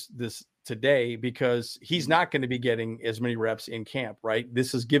Stick this today, because he's not going to be getting as many reps in camp, right?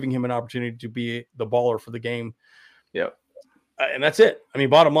 This is giving him an opportunity to be the baller for the game. Yep. And that's it. I mean,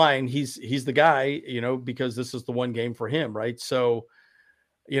 bottom line, he's the guy, because this is the one game for him, right? So,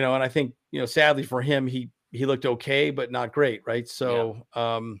 and I think, sadly for him, he looked okay, but not great, right? So,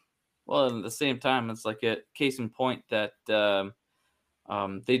 well, at the same time, it's like a case in point that they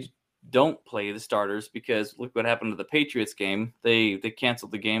don't play the starters, because look what happened to the Patriots game. They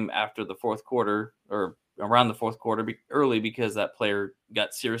canceled the game after the fourth quarter, or around the fourth quarter early, because that player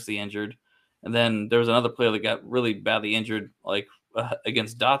got seriously injured. And then there was another player that got really badly injured, like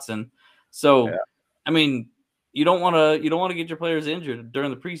against Dotson. So, I mean, you don't want to get your players injured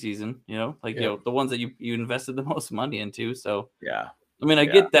during the preseason, the ones that you invested the most money into. So, I mean, I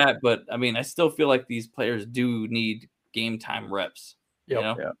get that, but I mean, I still feel like these players do need game time reps.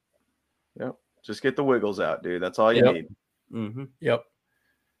 Yep. Just get the wiggles out, dude. That's all you need. Mm-hmm. Yep.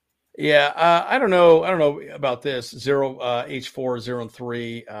 Yeah. I don't know about this H4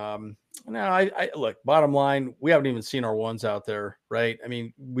 0-3. No, I look, bottom line, we haven't even seen our ones out there, right? I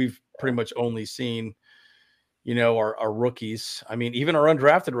mean, we've pretty much only seen, our rookies. I mean, even our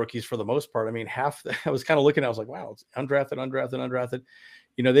undrafted rookies for the most part. I mean, I was kind of looking, I was like, wow, it's undrafted.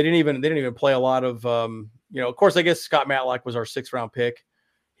 They didn't even play a lot of, of course, I guess Scott Matlock was our 6th round pick.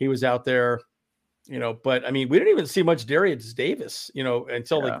 He was out there, but I mean, we didn't even see much Darius Davis,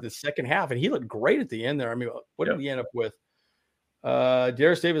 until like the second half, and he looked great at the end there. I mean, what did he end up with?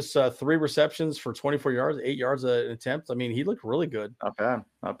 Darius Davis, 3 receptions for 24 yards, 8 yards an attempt. I mean, he looked really good. Not bad.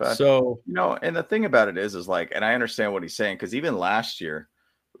 So, and the thing about it is like, and I understand what he's saying, because even last year,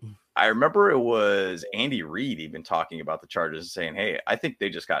 I remember it was Andy Reid even talking about the Chargers and saying, hey, I think they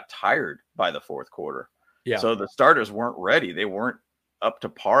just got tired by the fourth quarter. Yeah. So the starters weren't ready. They weren't up to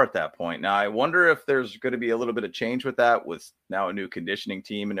par at that point. Now, I wonder if there's going to be a little bit of change with that, with now a new conditioning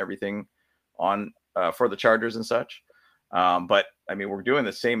team and everything on for the Chargers and such. But I mean, we're doing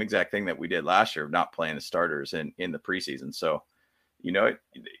the same exact thing that we did last year of not playing the starters in the preseason. So,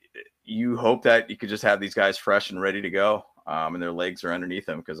 you hope that you could just have these guys fresh and ready to go, and their legs are underneath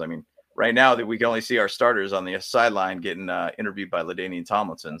them. Because I mean, right now that we can only see our starters on the sideline getting interviewed by LaDainian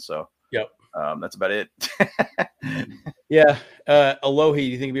Tomlinson. So, that's about it. Yeah. Alohi, do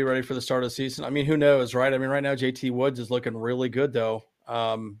you think he'll be ready for the start of the season? I mean, who knows, right? I mean, right now, JT Woods is looking really good, though.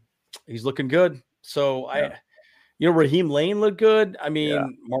 He's looking good. So Raheem Lane looked good. I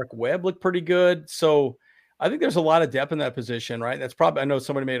mean, Mark Webb looked pretty good. So I think there's a lot of depth in that position, right? That's probably, I know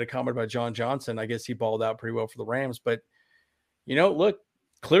somebody made a comment about John Johnson. I guess he balled out pretty well for the Rams, but look,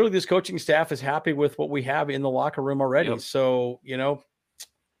 clearly this coaching staff is happy with what we have in the locker room already. Yep. So,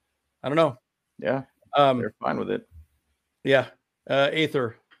 I don't know. Yeah. They're fine with it. Yeah.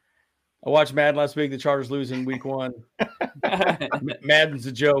 Aether, I watched Madden last week. The Chargers lose in week 1. Madden's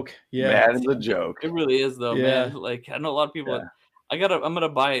a joke. Yeah. Madden's a joke. It really is, though, man. Like, I know a lot of people. I'm gonna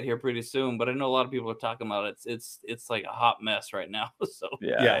buy it here pretty soon, but I know a lot of people are talking about it. It's like a hot mess right now. So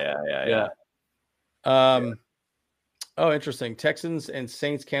Yeah. Oh, interesting. Texans and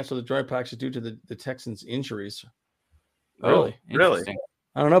Saints canceled the joint practice due to the Texans' injuries. Really? Interesting.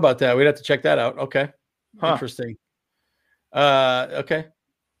 I don't know about that. We'd have to check that out. Okay. Huh. Interesting. Okay.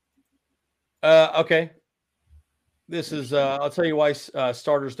 Okay. This is, I'll tell you why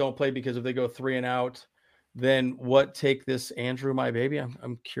starters don't play, because if they go 3 and out, then what take this Andrew, my baby?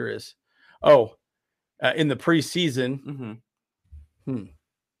 I'm curious. Oh, in the preseason. Mm-hmm. I'm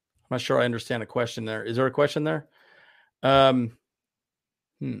not sure I understand a question there. Is there a question there? That's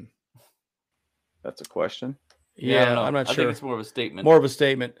a question. Yeah, I'm not sure. I think it's more of a statement. More of a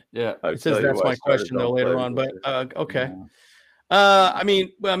statement. Yeah. It says that's my question though later on, but okay. I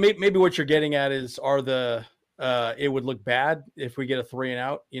mean, well, maybe what you're getting at is it would look bad if we get a 3 and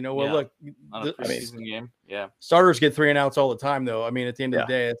out. Well, Yeah. look, On a preseason game. Yeah. starters get 3 and outs all the time, though. I mean, at the end of Yeah.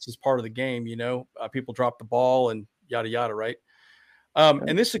 the day, it's just part of the game. People drop the ball and yada yada, right?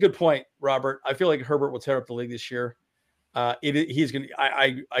 And this is a good point, Robert. I feel like Herbert will tear up the league this year. He's going to.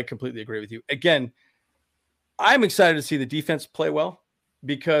 I completely agree with you. Again, I'm excited to see the defense play well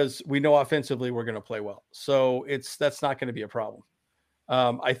because we know offensively we're going to play well. So that's not going to be a problem.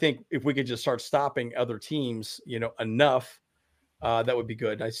 I think if we could just start stopping other teams, enough, that would be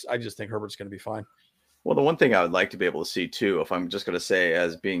good. I just think Herbert's going to be fine. Well, the one thing I would like to be able to see too, if I'm just going to say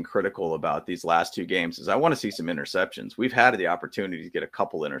as being critical about these last 2 games, is I want to see some interceptions. We've had the opportunity to get a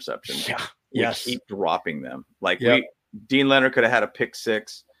couple interceptions. Yeah. We keep dropping them. Dean Leonard could have had a pick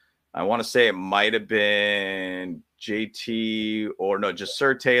 6. I want to say it might have been JT or no, just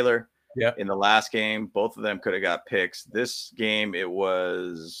Sir Taylor. Yeah. In the last game, both of them could have got picks. This game, it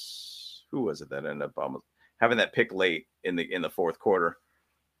was who was it that ended up almost having that pick late in the fourth quarter?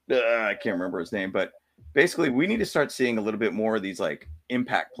 I can't remember his name, but basically, we need to start seeing a little bit more of these like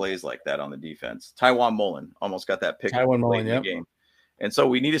impact plays like that on the defense. Tywon Mullen almost got that pick late in the game, and so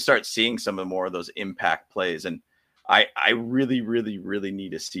we need to start seeing some of more of those impact plays. And I really, really, really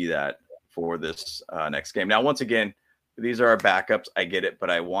need to see that for this next game. Now, once again, these are our backups. I get it, but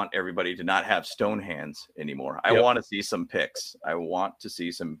I want everybody to not have stone hands anymore. I want to see some picks. I want to see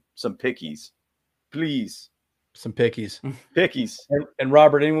some pickies, please. Some pickies. And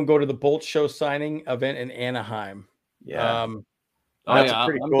Robert, anyone go to the Bolt Show signing event in Anaheim? Yeah. That's a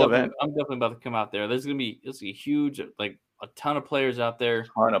pretty cool event. I'm definitely about to come out there. There's gonna be huge, like a ton of players out there.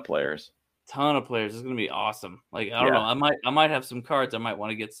 Ton of players. It's gonna be awesome. Like I don't know. I might have some cards I might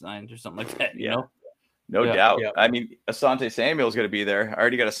want to get signed or something like that. You know. No doubt. Yeah. I mean, Asante Samuel's going to be there. I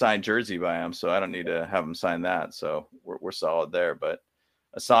already got a signed jersey by him, so I don't need to have him sign that. So we're solid there. But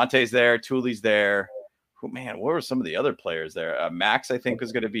Asante's there. Thule's there. Man, what were some of the other players there? Max, I think,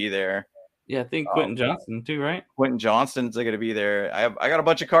 was going to be there. Yeah, I think Quentin Johnson too, right? Quentin Johnston's going to be there. I got a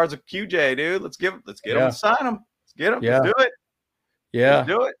bunch of cards of QJ, dude. Let's get him and sign him. Let's get him. Let's do it. Yeah. Let's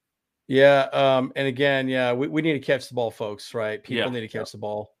do it. Yeah. And again, we need to catch the ball, folks, right? People need to catch the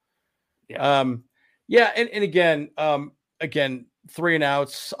ball. Yeah. And again, 3 and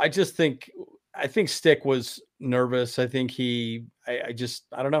outs. I think Stick was nervous. I think I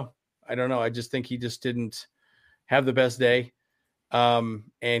don't know. I just think he just didn't have the best day. And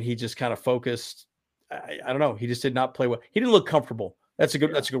he just kind of focused. I don't know. He just did not play well. He didn't look comfortable. That's a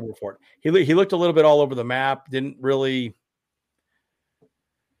good word for it. He looked a little bit all over the map. Didn't really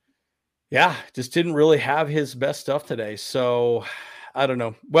have his best stuff today. So I don't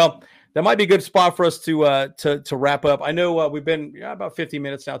know. Well, that might be a good spot for us to wrap up. I know we've been about 50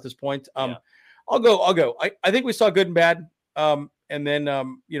 minutes now at this point. I'll go. I think we saw good and bad. And then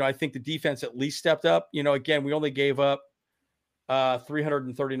I think the defense at least stepped up. Again, we only gave up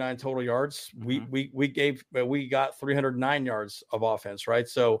 339 total yards. Mm-hmm. We got 309 yards of offense, right?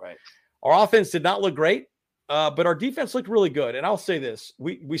 So our offense did not look great, but our defense looked really good. And I'll say this: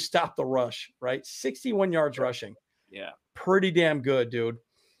 we stopped the rush, right? 61 yards rushing. Yeah, pretty damn good, dude.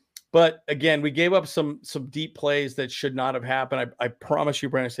 But again, we gave up some deep plays that should not have happened. I promise you,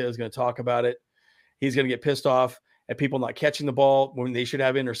 Brandon Staley is going to talk about it. He's going to get pissed off at people not catching the ball when they should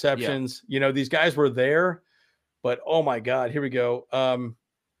have interceptions. Yeah. These guys were there, but oh my God, here we go. Go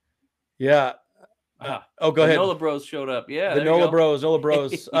ahead. Nola Bros showed up. Yeah. The Nola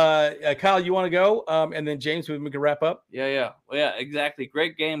Bros. Kyle, you want to go? And then James, we can wrap up. Yeah. Well, yeah, exactly.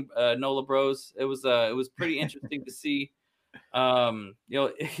 Great game. Nola Bros. It was pretty interesting to see.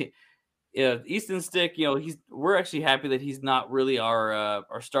 Easton Stick, we're actually happy that he's not really our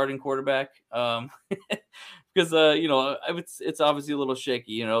starting quarterback. Because it's obviously a little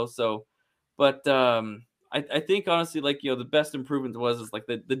shaky, so, but I think honestly, the best improvement was like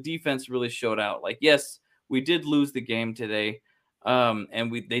the defense really showed out. Like, yes, we did lose the game today,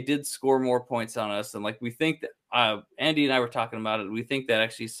 and they did score more points on us, and we think that Andy and I were talking about it. We think that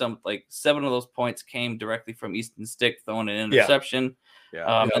actually 7 of those points came directly from Easton Stick throwing an interception.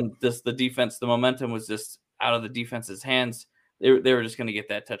 And the defense, the momentum was just out of the defense's hands. They were just going to get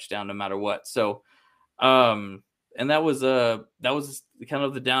that touchdown no matter what. So. And that was kind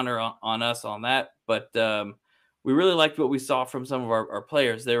of the downer on us on that, but we really liked what we saw from some of our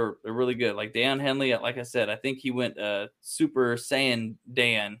players. They're really good. Like Dan Henley, like I said, I think he went Super Saiyan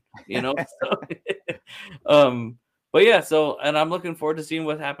Dan, but yeah. So, and I'm looking forward to seeing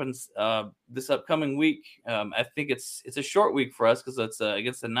what happens this upcoming week. I think it's a short week for us because it's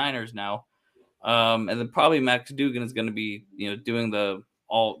against the Niners now, and then probably Max Dugan is going to be doing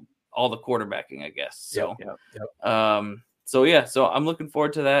all the quarterbacking, I guess. So, So I'm looking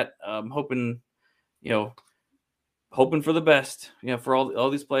forward to that. Hoping for the best, for all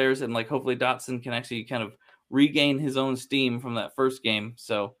these players, and like hopefully Dotson can actually kind of regain his own steam from that first game.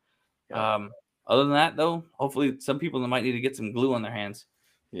 So, other than that, though, hopefully some people might need to get some glue on their hands.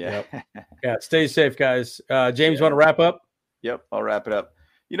 Yeah. Yeah. Stay safe, guys. James, want to wrap up? Yep. I'll wrap it up.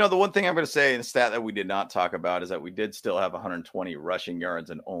 The one thing I'm going to say, and the stat that we did not talk about, is that we did still have 120 rushing yards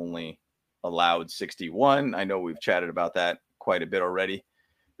and only allowed 61. I know we've chatted about that quite a bit already.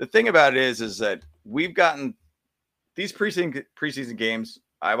 The thing about it is that we've gotten these preseason games.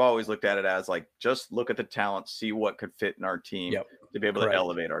 I've always looked at it as like, just look at the talent, see what could fit in our team to be able to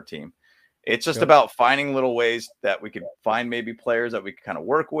elevate our team. It's just about finding little ways that we could find maybe players that we could kind of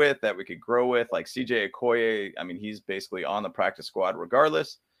work with, that we could grow with, like CJ Okoye. I mean, he's basically on the practice squad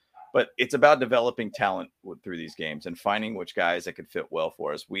regardless, but it's about developing talent through these games and finding which guys that could fit well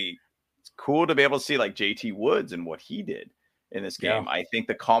for us. It's cool to be able to see like JT Woods and what he did in this game. I think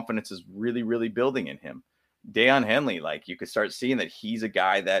the confidence is really, really building in him. Deion Henley, like you could start seeing that he's a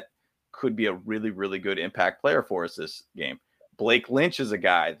guy that could be a really, really good impact player for us this game. Blake Lynch is a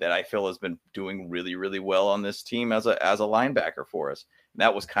guy that I feel has been doing really, really well on this team as a linebacker for us. And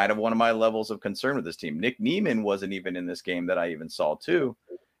that was kind of one of my levels of concern with this team. Nick Niemann wasn't even in this game that I even saw too.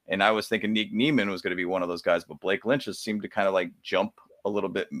 And I was thinking Nick Niemann was going to be one of those guys, but Blake Lynch has seemed to kind of like jump a little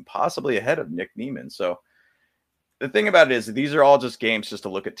bit and possibly ahead of Nick Niemann. So the thing about it is these are all just games just to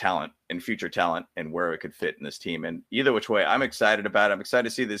look at talent and future talent and where it could fit in this team. And either which way, I'm excited about it. I'm excited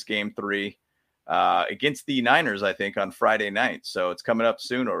to see this game 3 against the Niners, I think, on Friday night. So it's coming up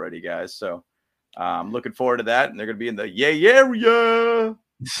soon already, guys. So I'm looking forward to that. And they're going to be in the area.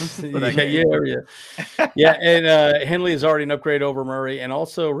 area. Yeah. And Henley is already an upgrade over Murray. And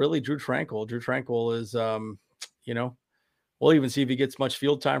also really Drew Tranquil. Drew Tranquil is, we'll even see if he gets much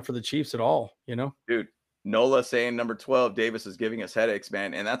field time for the Chiefs at all, Dude, Nola saying number 12, Davis is giving us headaches,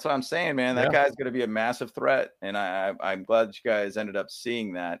 man. And that's what I'm saying, man. That guy's going to be a massive threat. And I'm glad that you guys ended up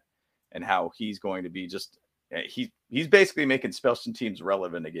seeing that and how he's going to be he's basically making special teams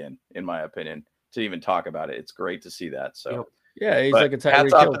relevant again, in my opinion, to even talk about it. It's great to see that. So, yeah, he's like a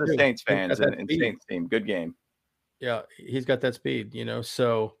hats off to the Saints fans and Saints team. Good game. Yeah, he's got that speed,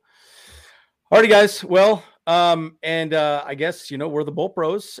 So, alrighty, guys. Well, and I guess we're the Bull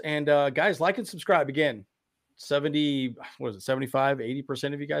Pros, and guys, like and subscribe again. 75,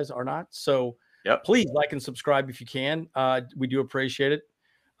 80% of you guys are not. So please like and subscribe if you can. We do appreciate it.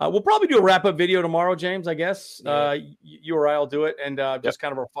 We'll probably do a wrap-up video tomorrow, James, I guess. You or I will do it, and just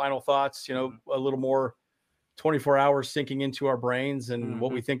kind of our final thoughts, a little more 24 hours sinking into our brains and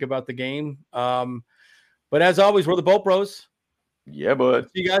what we think about the game. But as always, we're the Boat Bros. Yeah, bud.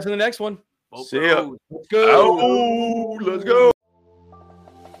 See you guys in the next one. See ya. Let's go. Oh, let's go.